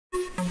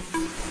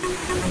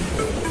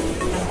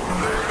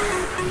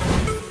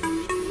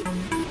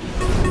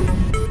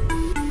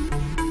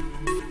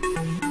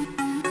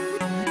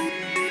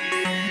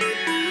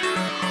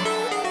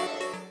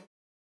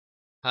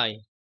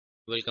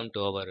welcome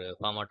to our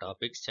Pharma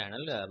Topics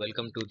channel.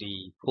 Welcome to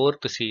the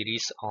fourth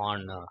series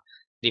on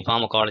the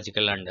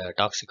pharmacological and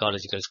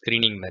toxicological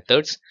screening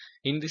methods.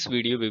 In this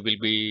video, we will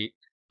be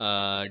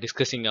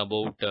discussing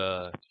about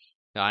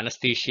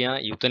anesthesia,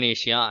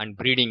 euthanasia, and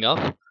breeding of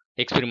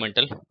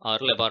experimental or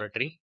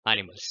laboratory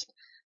animals.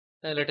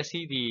 Let us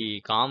see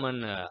the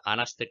common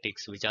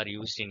anesthetics which are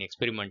used in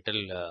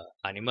experimental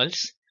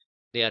animals.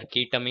 They are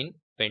ketamine,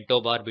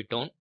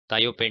 pentobarbital,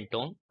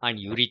 thiopentone, and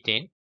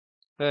urethane.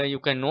 You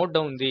can note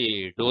down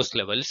the dose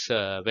levels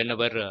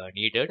whenever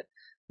needed.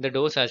 The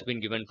dose has been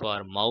given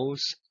for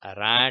mouse,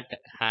 rat,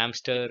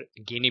 hamster,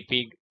 guinea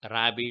pig,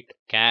 rabbit,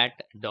 cat,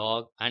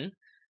 dog, and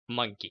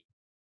monkey.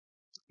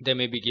 They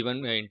may be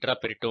given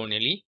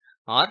intraperitoneally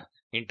or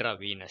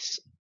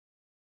intravenous.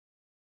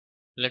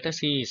 Let us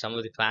see some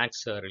of the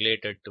facts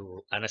related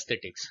to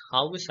anesthetics.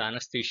 How is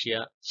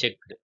anesthesia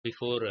checked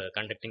before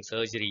conducting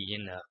surgery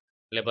in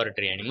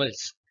laboratory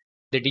animals?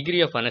 The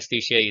degree of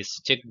anesthesia is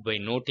checked by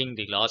noting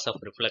the loss of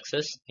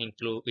reflexes,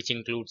 which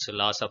includes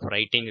loss of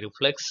writing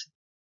reflex,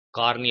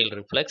 corneal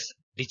reflex,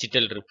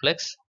 digital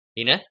reflex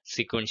in a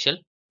sequential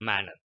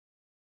manner.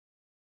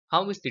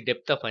 How is the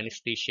depth of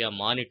anesthesia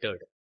monitored?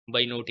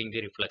 By noting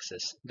the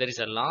reflexes. There is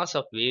a loss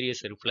of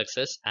various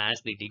reflexes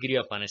as the degree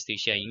of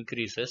anesthesia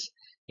increases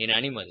in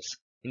animals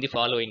in the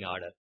following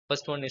order.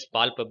 First one is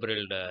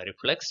palpebral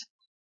reflex.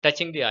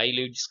 Touching the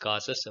eyelids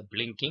causes a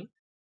blinking.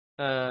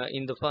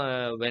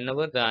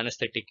 Whenever the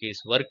anesthetic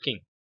is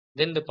working,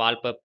 then the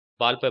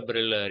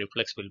palpebral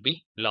reflex will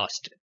be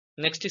lost.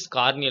 Next is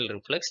corneal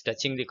reflex.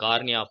 Touching the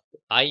cornea of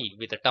eye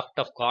with a tuft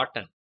of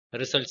cotton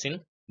results in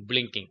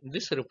blinking.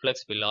 This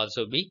reflex will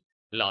also be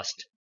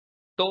lost.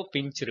 Toe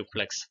pinch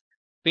reflex.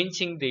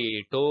 Pinching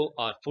the toe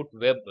or foot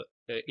web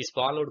is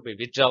followed by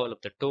withdrawal of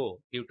the toe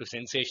due to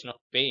sensation of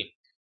pain.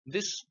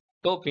 This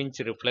toe pinch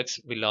reflex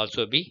will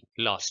also be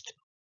lost.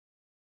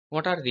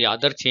 What are the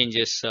other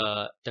changes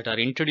that are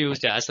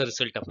introduced as a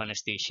result of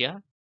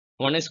anesthesia?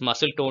 One is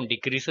muscle tone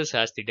decreases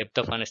as the depth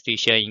of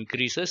anesthesia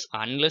increases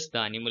unless the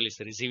animal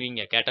is receiving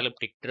a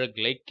cataleptic drug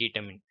like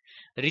ketamine.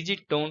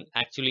 Rigid tone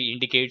actually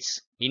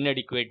indicates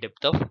inadequate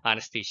depth of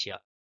anesthesia.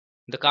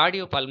 The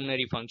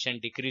cardiopulmonary function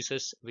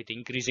decreases with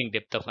increasing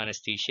depth of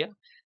anesthesia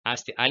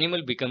as the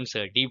animal becomes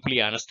deeply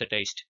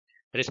anesthetized.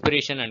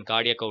 Respiration and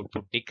cardiac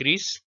output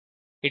decrease.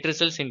 It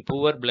results in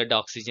poor blood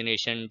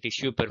oxygenation,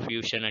 tissue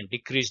perfusion, and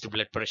decreased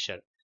blood pressure.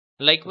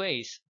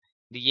 Likewise,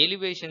 the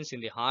elevations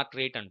in the heart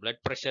rate and blood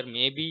pressure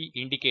may be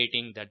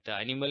indicating that the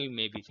animal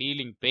may be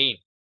feeling pain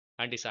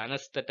and is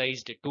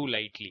anesthetized too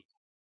lightly.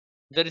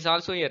 There is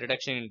also a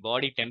reduction in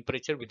body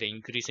temperature with the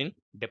increase in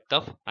depth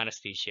of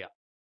anesthesia.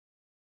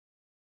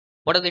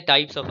 What are the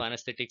types of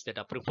anesthetics that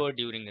are preferred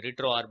during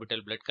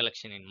retroorbital blood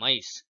collection in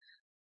mice?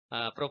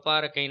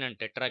 Proparacaine and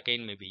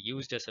tetracaine may be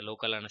used as a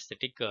local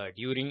anesthetic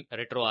during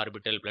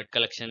retroorbital blood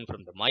collection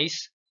from the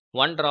mice.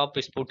 One drop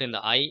is put in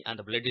the eye and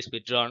the blood is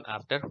withdrawn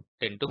after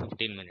 10 to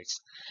 15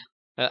 minutes.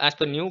 As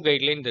per new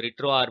guideline, the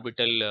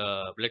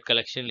retroorbital blood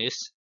collection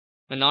is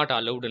not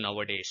allowed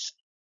nowadays.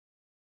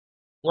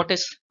 What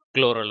is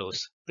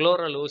chloralose?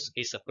 Chloralose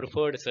is a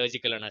preferred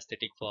surgical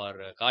anesthetic for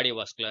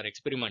cardiovascular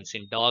experiments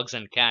in dogs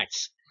and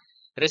cats.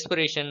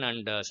 Respiration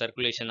and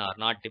circulation are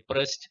not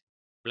depressed.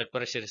 Blood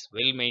pressure is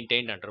well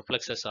maintained and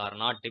reflexes are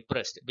not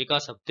depressed.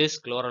 Because of this,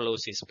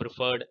 chloralose is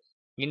preferred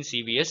in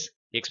CVS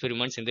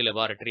experiments in the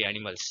laboratory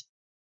animals.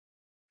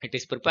 It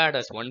is prepared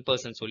as 1%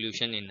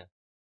 solution in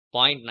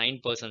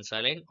 0.9%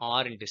 saline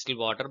or in distilled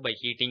water by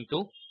heating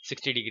to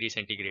 60 degrees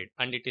centigrade,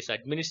 and it is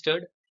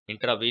administered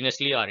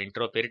intravenously or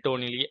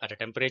intraperitoneally at a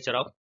temperature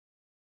of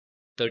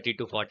 30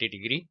 to 40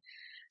 degree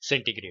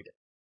centigrade.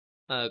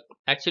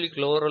 Actually,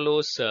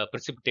 chloralose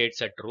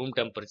precipitates at room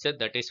temperature.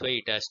 That is why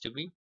it has to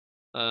be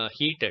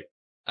heated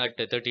at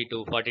 30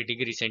 to 40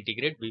 degrees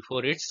centigrade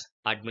before its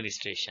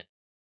administration.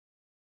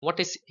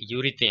 What is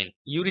urethane?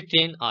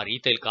 Urethane or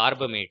ethyl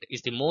carbamate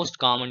is the most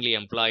commonly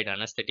employed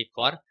anesthetic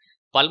for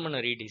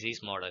pulmonary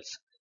disease models.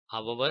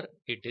 However,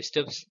 it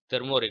disturbs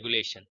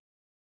thermoregulation.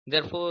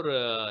 Therefore,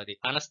 the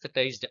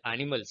anesthetized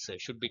animals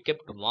should be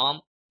kept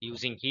warm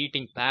using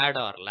heating pad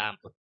or lamp.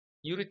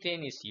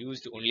 Urethane is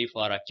used only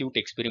for acute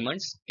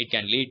experiments. It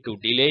can lead to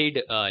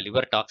delayed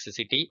liver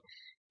toxicity.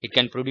 It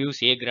can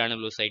produce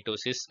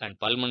agranulocytosis and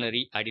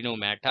pulmonary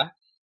adenomata.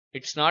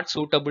 It's not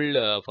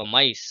suitable for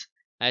mice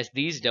as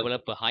these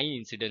develop a high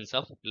incidence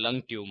of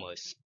lung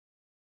tumors.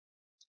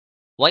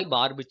 Why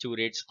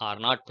barbiturates are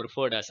not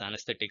preferred as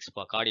anesthetics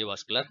for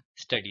cardiovascular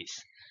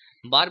studies?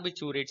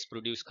 Barbiturates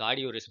produce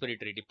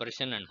cardiorespiratory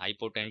depression and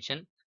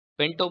hypotension.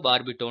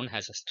 Pentobarbital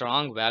has a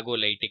strong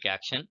vagolytic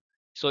action,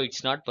 so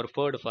it's not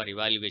preferred for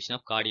evaluation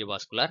of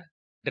cardiovascular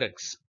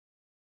drugs.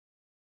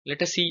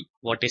 Let us see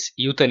what is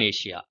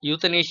euthanasia.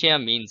 Euthanasia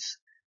means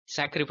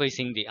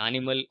sacrificing the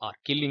animal or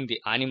killing the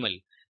animal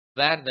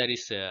where there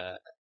is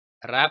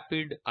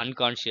rapid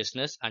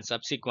unconsciousness and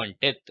subsequent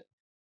death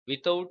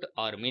without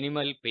or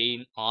minimal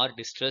pain or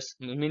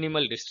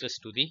minimal distress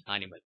to the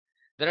animal.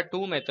 There are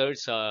two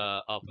methods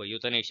of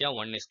euthanasia.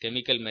 One is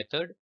chemical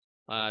method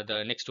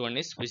The next one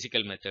is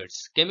physical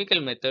methods.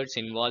 Chemical methods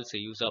involves the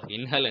use of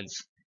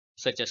inhalants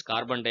such as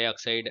carbon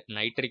dioxide,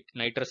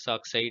 nitrous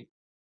oxide,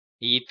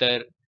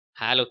 ether,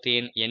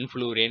 halothane,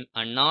 enflurane,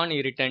 and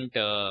non-irritant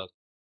uh,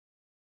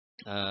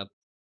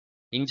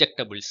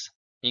 injectables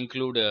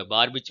include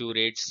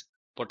barbiturates,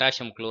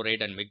 potassium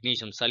chloride, and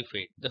magnesium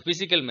sulfate. The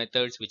physical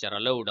methods which are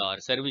allowed are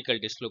cervical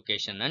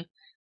dislocation and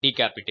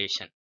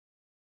decapitation.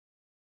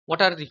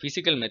 What are the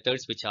physical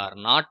methods which are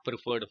not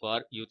preferred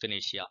for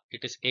euthanasia?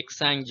 It is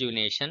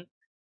exsanguination,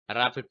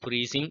 rapid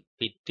freezing,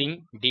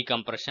 pithing,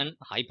 decompression,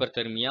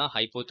 hyperthermia,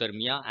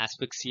 hypothermia,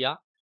 asphyxia,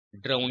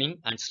 drowning,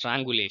 and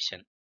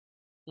strangulation.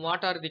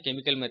 What are the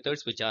chemical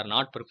methods which are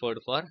not preferred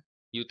for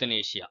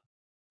euthanasia?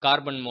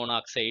 Carbon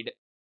monoxide,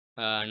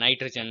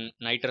 nitrogen,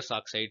 nitrous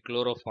oxide,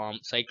 chloroform,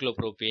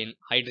 cyclopropane,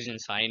 hydrogen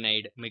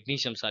cyanide,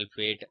 magnesium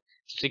sulfate,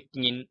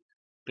 strychnine,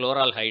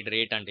 chloral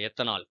hydrate, and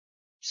ethanol.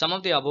 Some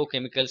of the above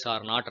chemicals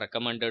are not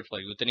recommended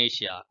for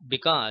euthanasia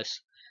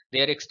because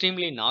they are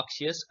extremely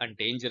noxious and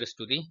dangerous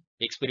to the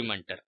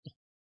experimenter.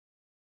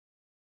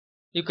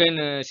 You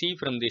can see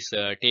from this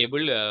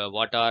table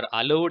what are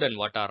allowed and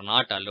what are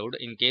not allowed.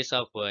 In case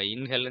of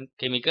inhalant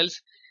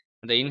chemicals,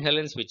 the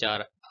inhalants which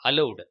are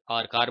allowed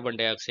are carbon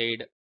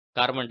dioxide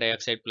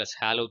plus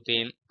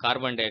halothane,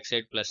 carbon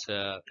dioxide plus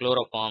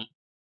chloroform.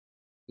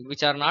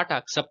 Which are not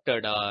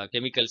accepted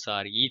chemicals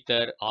are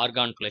ether,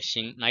 argon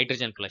flushing,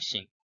 nitrogen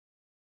flushing.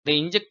 The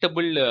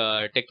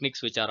injectable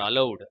techniques which are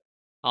allowed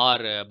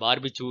are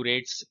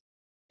barbiturates,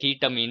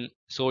 ketamine,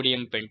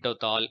 sodium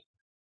pentothal.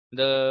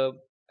 The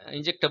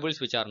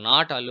injectables which are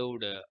not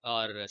allowed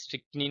are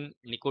strychnine,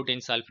 nicotine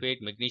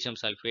sulfate, magnesium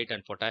sulfate,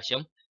 and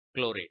potassium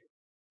chloride.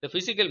 The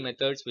physical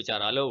methods which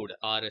are allowed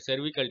are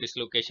cervical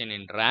dislocation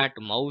in rat,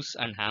 mouse,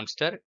 and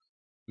hamster,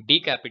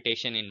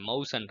 decapitation in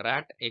mouse and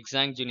rat,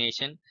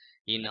 exsanguination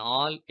in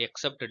all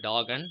except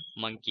dog and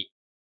monkey.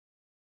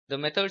 The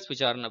methods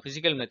which are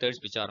physical methods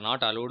which are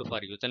not allowed for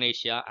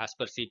euthanasia as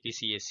per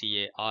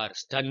CPCSCA are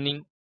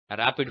stunning,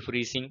 rapid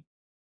freezing,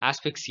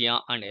 asphyxia,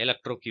 and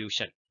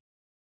electrocution.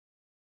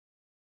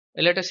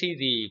 Let us see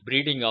the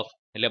breeding of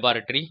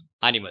laboratory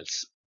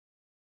animals.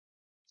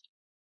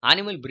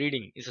 Animal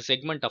breeding is a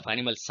segment of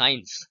animal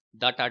science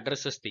that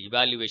addresses the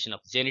evaluation of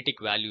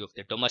genetic value of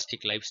the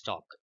domestic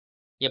livestock.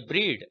 A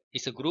breed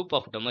is a group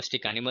of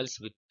domestic animals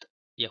with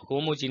a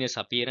homogeneous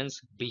appearance,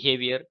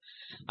 behavior,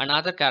 and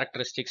other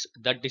characteristics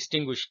that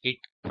distinguish it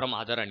from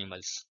other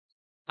animals.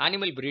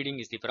 Animal breeding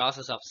is the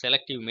process of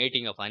selective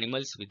mating of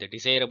animals with the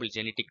desirable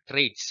genetic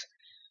traits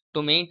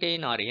to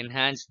maintain or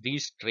enhance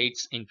these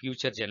traits in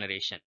future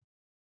generations.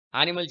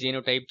 Animal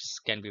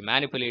genotypes can be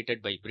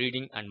manipulated by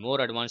breeding and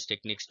more advanced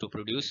techniques to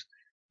produce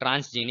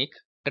transgenic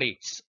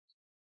traits.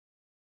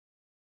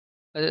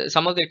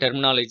 Some of the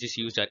terminologies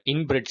used are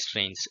inbred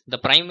strains. The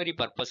primary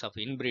purpose of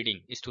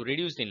inbreeding is to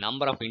reduce the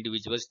number of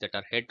individuals that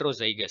are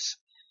heterozygous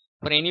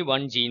for any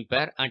one gene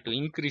pair and to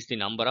increase the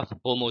number of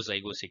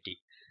homozygosity.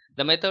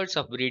 The methods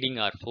of breeding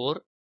are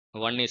four.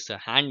 One is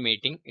hand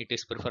mating. It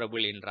is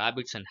preferable in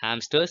rabbits and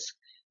hamsters.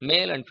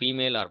 Male and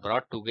female are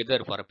brought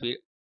together for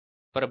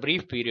a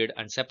brief period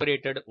and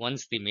separated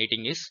once the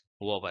mating is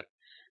over.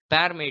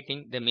 Pair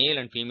mating, the male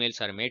and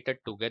females are mated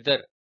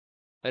together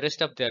the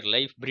rest of their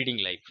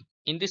breeding life.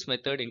 In this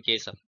method, in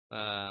case of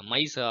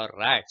mice or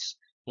rats,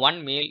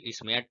 one male is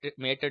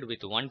mated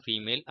with one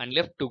female and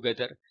left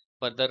together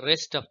for the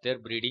rest of their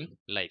breeding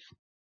life.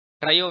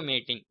 Trio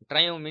mating.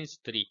 Trio means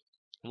three.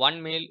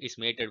 One male is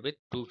mated with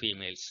two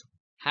females.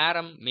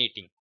 Harem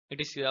mating.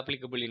 It is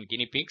applicable in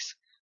guinea pigs.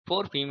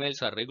 Four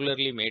females are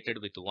regularly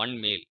mated with one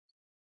male.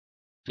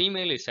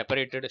 Female is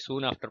separated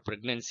soon after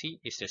pregnancy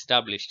is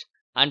established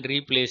and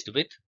replaced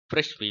with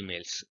fresh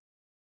females.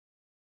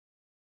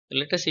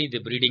 Let us see the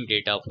breeding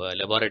data of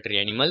laboratory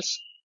animals.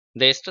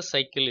 The estrus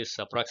cycle is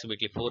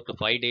approximately 4 to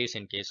 5 days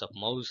in case of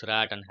mouse,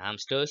 rat, and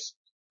hamsters,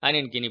 and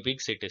in guinea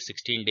pigs it is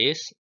 16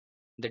 days.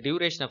 The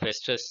duration of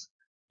estrus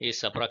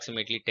is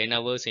approximately 10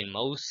 hours in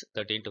mouse,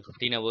 13 to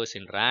 15 hours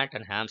in rat,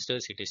 and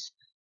hamsters it is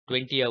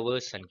 20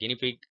 hours, and guinea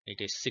pig it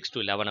is 6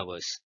 to 11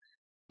 hours.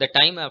 The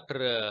time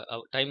after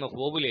time of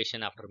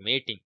ovulation after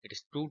mating it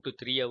is 2 to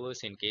 3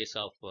 hours in case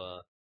of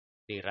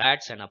the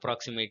rats, and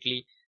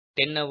approximately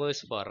 10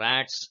 hours for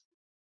rats,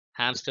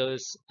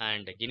 hamsters,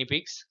 and guinea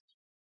pigs,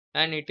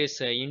 and it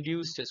is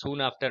induced soon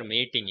after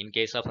mating in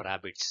case of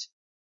rabbits.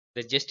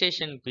 The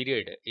gestation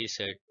period is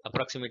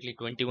approximately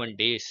 21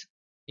 days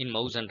in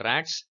mouse and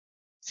rats,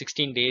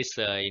 16 days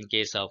in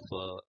case of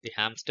the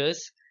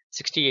hamsters,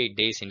 68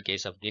 days in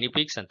case of guinea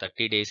pigs, and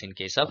 30 days in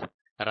case of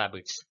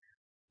rabbits.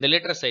 The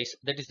litter size,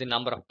 that is the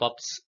number of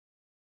pups.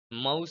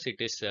 Mouse it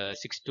is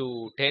 6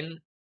 to 10,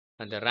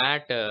 and the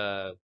rat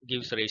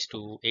gives rise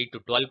to 8 to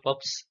 12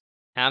 pups.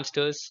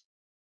 Hamsters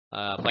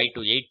 5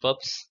 to 8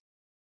 pups,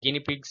 guinea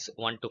pigs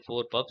 1 to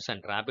 4 pups,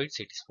 and rabbits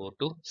it is 4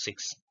 to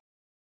 6.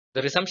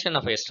 The resumption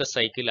of estrus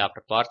cycle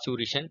after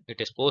parturition,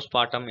 it is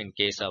postpartum in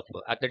case of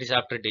that is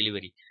after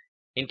delivery.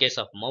 In case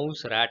of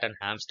mouse, rat, and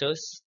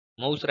hamsters,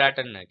 mouse, rat,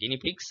 and guinea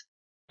pigs.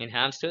 In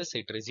hamsters,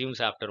 it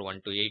resumes after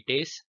 1 to 8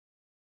 days.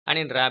 And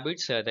in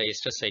rabbits, the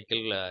estrus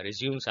cycle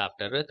resumes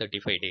after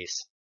 35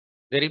 days.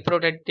 The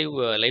reproductive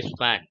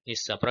lifespan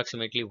is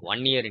approximately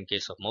 1 year in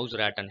case of mouse,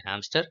 rat, and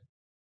hamster.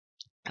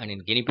 And in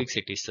guinea pigs,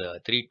 it is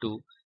 3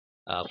 to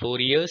 4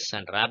 years,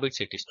 and rabbits,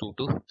 it is 2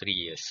 to 3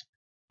 years.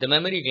 The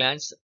mammary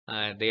glands,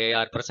 they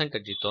are present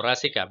at the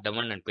thoracic,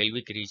 abdomen, and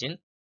pelvic region.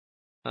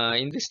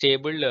 In this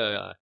table,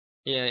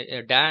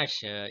 a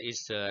dash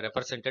is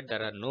represented.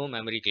 There are no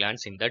mammary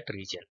glands in that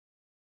region.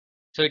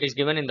 So it is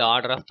given in the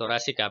order of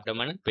thoracic,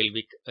 abdomen, and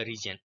pelvic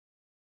region.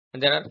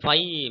 And there are 5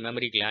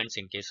 mammary glands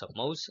in case of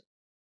mouse,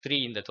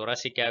 3 in the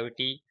thoracic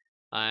cavity,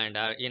 and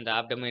in the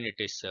abdomen it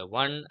is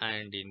 1,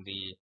 and in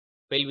the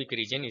pelvic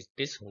region it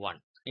is 1.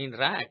 In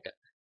rat,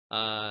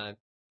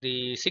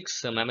 the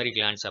 6 mammary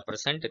glands are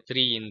present,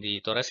 3 in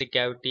the thoracic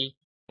cavity,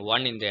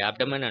 1 in the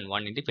abdomen, and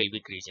 1 in the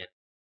pelvic region.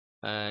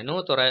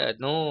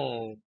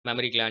 No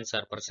mammary glands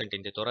are present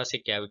in the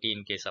thoracic cavity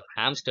in case of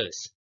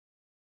hamsters,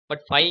 but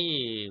 5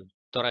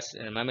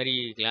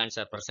 mammary glands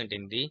are present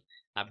in the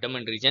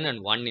abdomen region and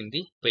 1 in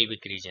the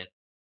pelvic region.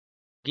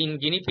 In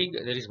guinea pig,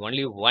 there is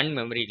only 1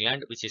 mammary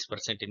gland which is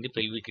present in the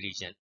pelvic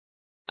region.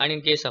 And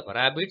in case of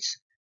rabbits,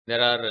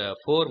 there are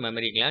 4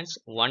 mammary glands,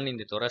 1 in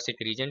the thoracic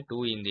region,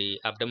 2 in the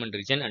abdomen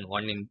region, and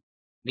 1 in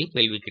the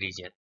pelvic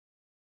region.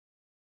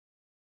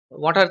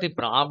 What are the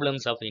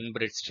problems of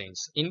inbred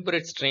strains?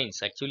 Inbred strains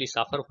actually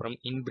suffer from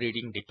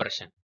inbreeding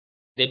depression.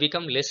 They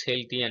become less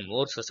healthy and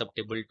more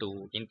susceptible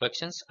to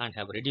infections and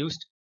have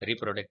reduced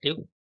reproductive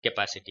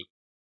capacity.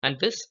 And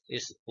this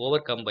is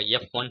overcome by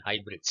F1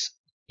 hybrids.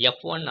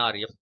 F1 or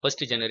first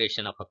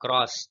generation of a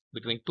cross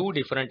between 2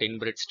 different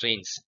inbred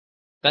strains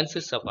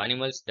consists of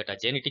animals that are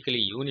genetically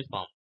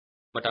uniform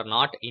but are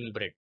not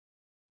inbred.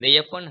 The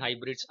F1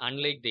 hybrids,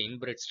 unlike the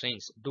inbred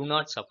strains, do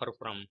not suffer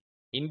from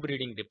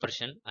inbreeding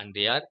depression, and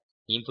they are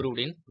improved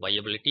in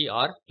viability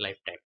or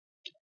lifetime.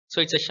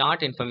 So it's a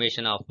short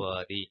information of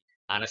the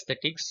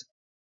anesthetics,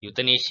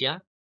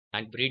 euthanasia,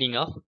 and breeding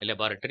of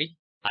laboratory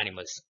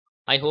animals.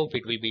 I hope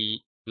it will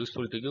be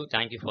useful to you.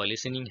 Thank you for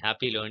listening.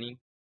 Happy learning.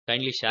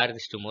 Kindly share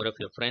this to more of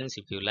your friends.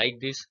 If you like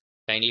this,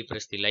 kindly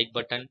press the like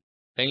button.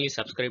 Kindly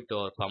subscribe to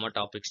our Pharma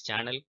Topics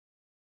channel.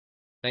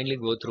 Kindly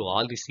go through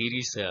all the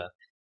series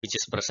which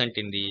is present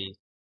in the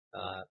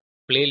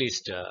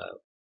playlist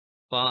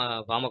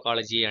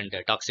pharmacology and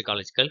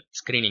toxicological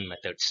screening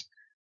methods.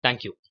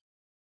 Thank you.